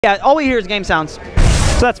Yeah, all we hear is game sounds,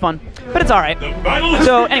 so that's fun, but it's all right.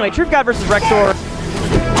 So anyway, TroofGod versus Rex0r.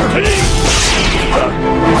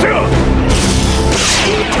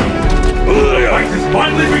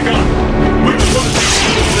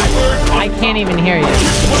 I can't even hear you.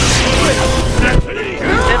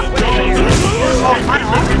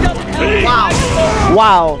 Wow.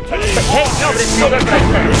 Wow. But hey, no, but it's still good.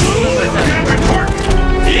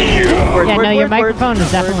 Yeah, no, your microphone is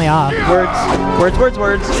definitely off. Words.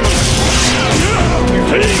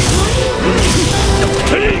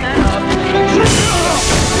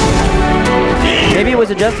 Maybe it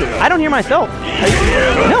was adjusted. I don't hear myself.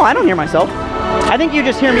 No, I don't hear myself. I think you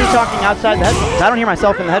just hear me talking outside the headphones. I don't hear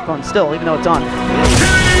myself in the headphones still, even though it's on.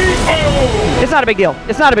 It's not a big deal.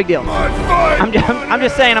 It's not a big deal. I'm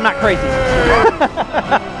just saying I'm not crazy.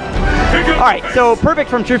 Alright, so perfect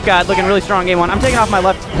from TroofGod, looking really strong game one. I'm taking off my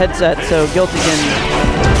left headset so Guilty can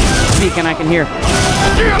speak and I can hear.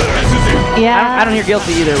 Yeah. I don't hear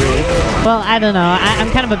Guilty either, really. Well, I don't know. I'm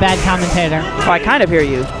kind of a bad commentator. Oh, I kind of hear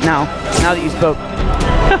you now that you spoke.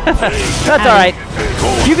 That's alright.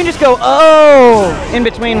 You can just go, oh, in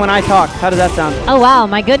between when I talk. How does that sound? Oh, wow,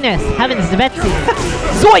 my goodness. Heavens to Betsy.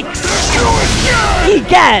 Zoinks!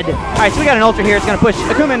 Egad! Alright, so we got an ultra here. It's going to push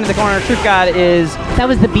Akuma into the corner. TroofGod is... That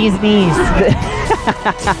was the bee's knees.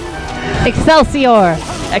 Excelsior.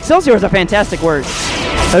 Excelsior is a fantastic word.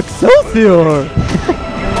 Excelsior!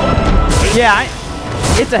 Yeah,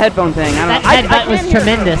 it's a headphone thing. I don't know. That headbutt was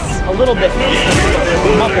tremendous. A little bit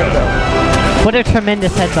muffled, though. What a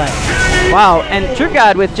tremendous headbutt. Wow, and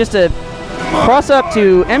TroofGod with just a cross up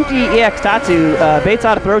to empty EX Tatsu, baits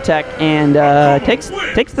out of throw tech, and takes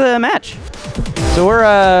the match. So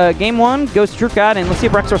we're game one, goes to TroofGod, and let's see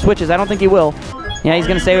if Rex0r switches. I don't think he will. Yeah, he's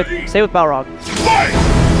gonna stay with Balrog.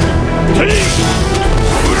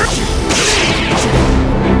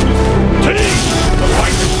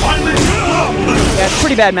 Yeah, it's a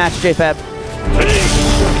pretty bad match, JFab.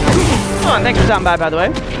 Oh, and thanks for stopping by the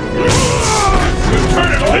way.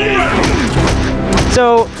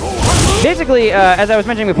 So, basically, as I was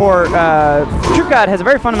mentioning before, TroofGod has a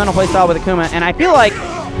very fundamental playstyle with Akuma, and I feel like,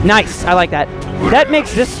 nice, I like that. That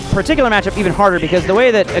makes this particular matchup even harder because the way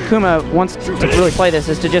that Akuma wants to really play this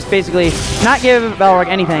is to just basically not give Balrog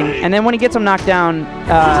anything, and then when he gets him knocked down,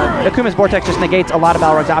 Akuma's Vortex just negates a lot of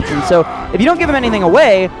Balrog's options. So if you don't give him anything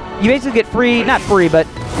away, you basically get free, not free, but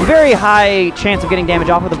very high chance of getting damage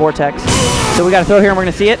off of the Vortex. So we got to throw here and we're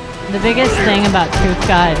going to see it. The biggest thing about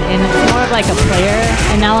TroofGod, and it's more of like a player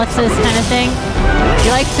analysis kind of thing, he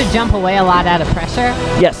likes to jump away a lot out of pressure.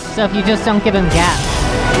 Yes. So if you just don't give him gaps,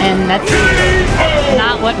 and that's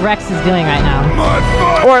not what Rex is doing right now.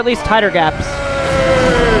 Or at least tighter gaps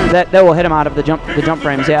that will hit him out of the jump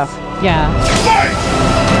frames, yeah. Yeah.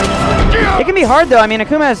 It can be hard though. I mean,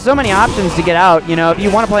 Akuma has so many options to get out. You know, if you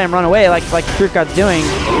want to play him run away, like TroofGod's doing.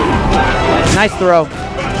 Nice throw.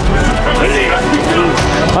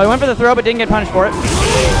 Oh, he went for the throw, but didn't get punished for it.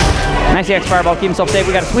 Nice EX fireball, keep himself safe.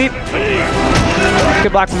 We got a sweep.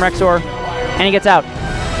 Good block from Rex0r, and he gets out.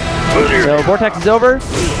 So Vortex is over.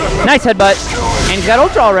 Nice headbutt, and he's got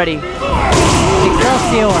ultra already.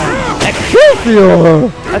 Excelsior. Excelsior!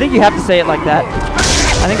 I think you have to say it like that.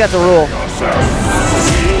 I think that's a rule.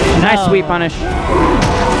 Nice sweep punish.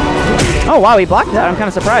 Oh wow, he blocked that. I'm kind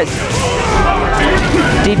of surprised.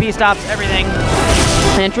 DP stops everything.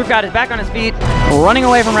 And TroofGod is back on his feet, running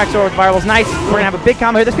away from Rex0r with fireballs. Nice. We're going to have a big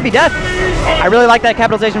combo here. This could be death. I really like that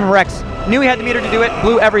capitalization from Rex. Knew he had the meter to do it.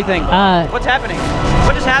 Blew everything. What's happening?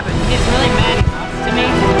 What just happened? He's really mad he talks to me.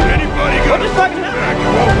 What just fucking happened?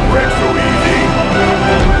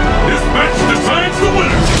 This match decides the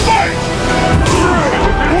winner. Fight!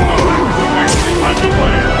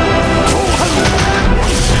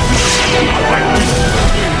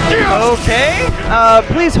 Okay,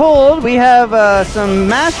 please hold. We have some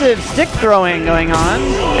massive stick throwing going on,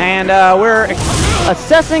 and we're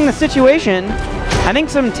assessing the situation. I think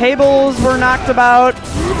some tables were knocked about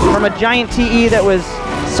from a giant TE that was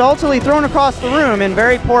saltily thrown across the room in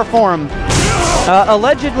very poor form.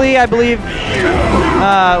 Allegedly, I believe,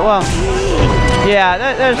 well, yeah,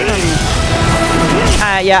 there's some,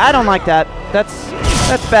 yeah, I don't like that. That's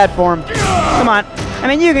bad form. Come on. I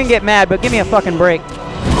mean, you can get mad, but give me a fucking break.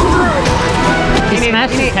 He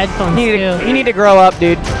smashed his headphones too. You need to grow up,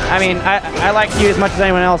 dude. I mean, I like you as much as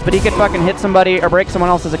anyone else, but he could fucking hit somebody or break someone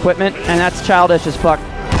else's equipment, and that's childish as fuck.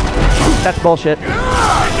 That's bullshit.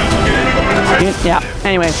 Yeah,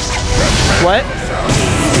 anyway. What?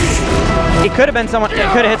 It could have been someone,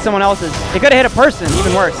 it could have hit someone else's. It could have hit a person,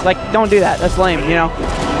 even worse. Like, don't do that. That's lame, you know?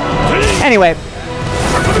 Anyway.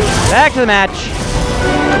 Back to the match.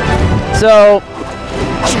 So,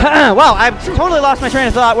 Wow, I've totally lost my train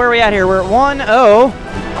of thought. Where are we at here? We're at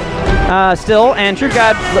 1-0 still, and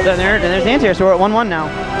TroofGod, there's the anti-air, so we're at 1-1 now.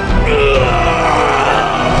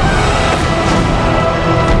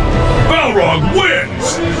 Balrog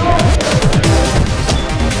wins!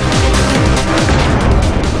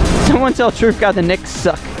 Someone tell TroofGod the Knicks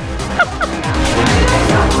suck.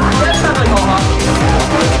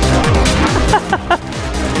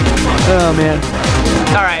 Oh man.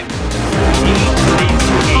 All right.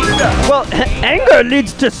 Well, anger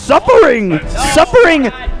leads to suffering.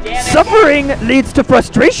 Suffering leads to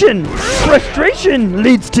frustration. Frustration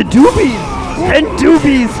leads to doobies. And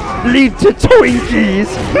doobies lead to Twinkies.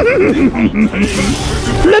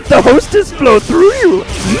 Let the hostess flow through you.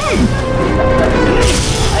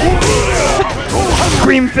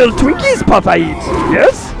 Cream-filled Twinkies, Papa eats.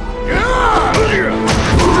 Yes?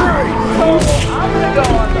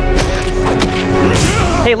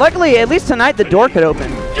 Hey, luckily, at least tonight the door could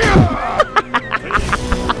open.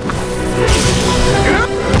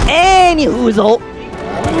 Any hoozle.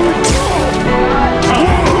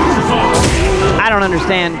 I don't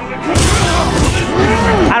understand.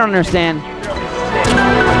 I don't understand.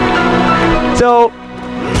 So,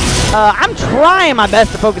 I'm trying my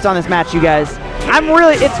best to focus on this match, you guys. I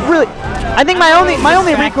think my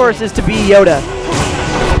only recourse is to be Yoda.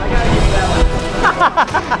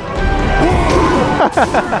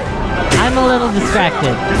 I'm a little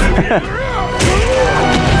distracted.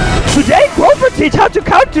 Today, Grover teach how to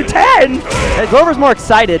count to 10. Grover's more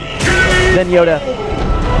excited than Yoda.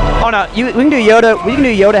 Oh no, we can do Yoda. We can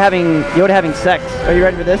do Yoda having sex. Are you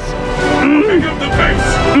ready for this?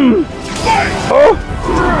 Oh,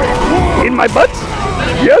 in my butt?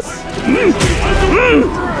 Yes.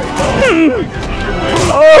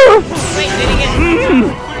 Oh.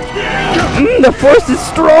 The force is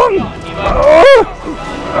strong. Oh.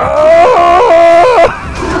 Oh.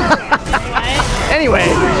 Anyway,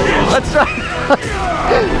 let's try.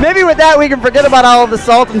 Maybe with that we can forget about all of the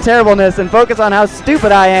salt and terribleness and focus on how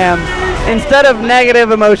stupid I am instead of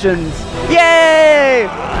negative emotions. Yay!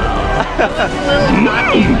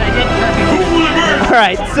 All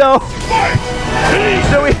right, so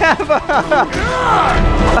we have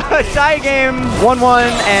a tie game,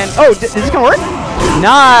 1-1, and oh, is this gonna work?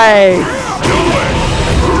 Nice.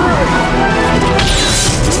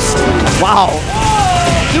 Wow.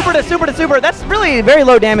 Super to super to super. That's really very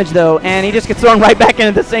low damage though, and he just gets thrown right back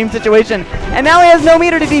into the same situation. And now he has no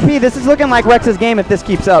meter to DP. This is looking like Rex's game if this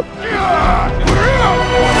keeps up.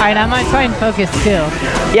 Alright, I might try and focus too.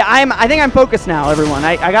 Yeah, I think I'm focused now, everyone.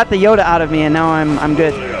 I got the Yoda out of me, and now I'm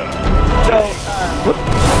good. So,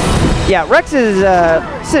 yeah, Rex is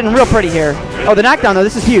sitting real pretty here. Oh, the knockdown though.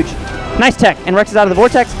 This is huge. Nice tech, and Rex is out of the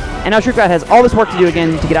vortex. And now TroofGod has all this work to do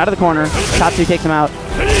again to get out of the corner. Tatsu takes him out.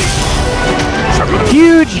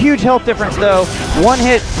 Huge health difference though. One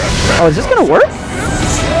hit. Oh, is this gonna work?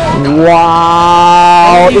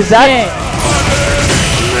 Wow. Is that?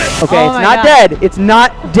 Okay, it's not dead. It's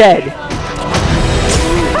not dead.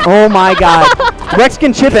 Oh my God. Rex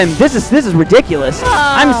can chip him. This is ridiculous.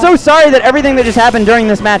 I'm so sorry that everything that just happened during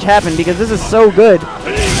this match happened because this is so good.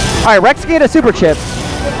 All right, Rex can get a super chip.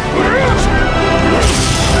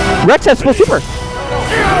 Rex has full super.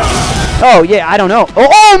 Oh yeah, I don't know.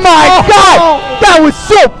 Oh my God, that was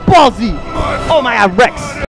so ballsy. Oh my God, Rex.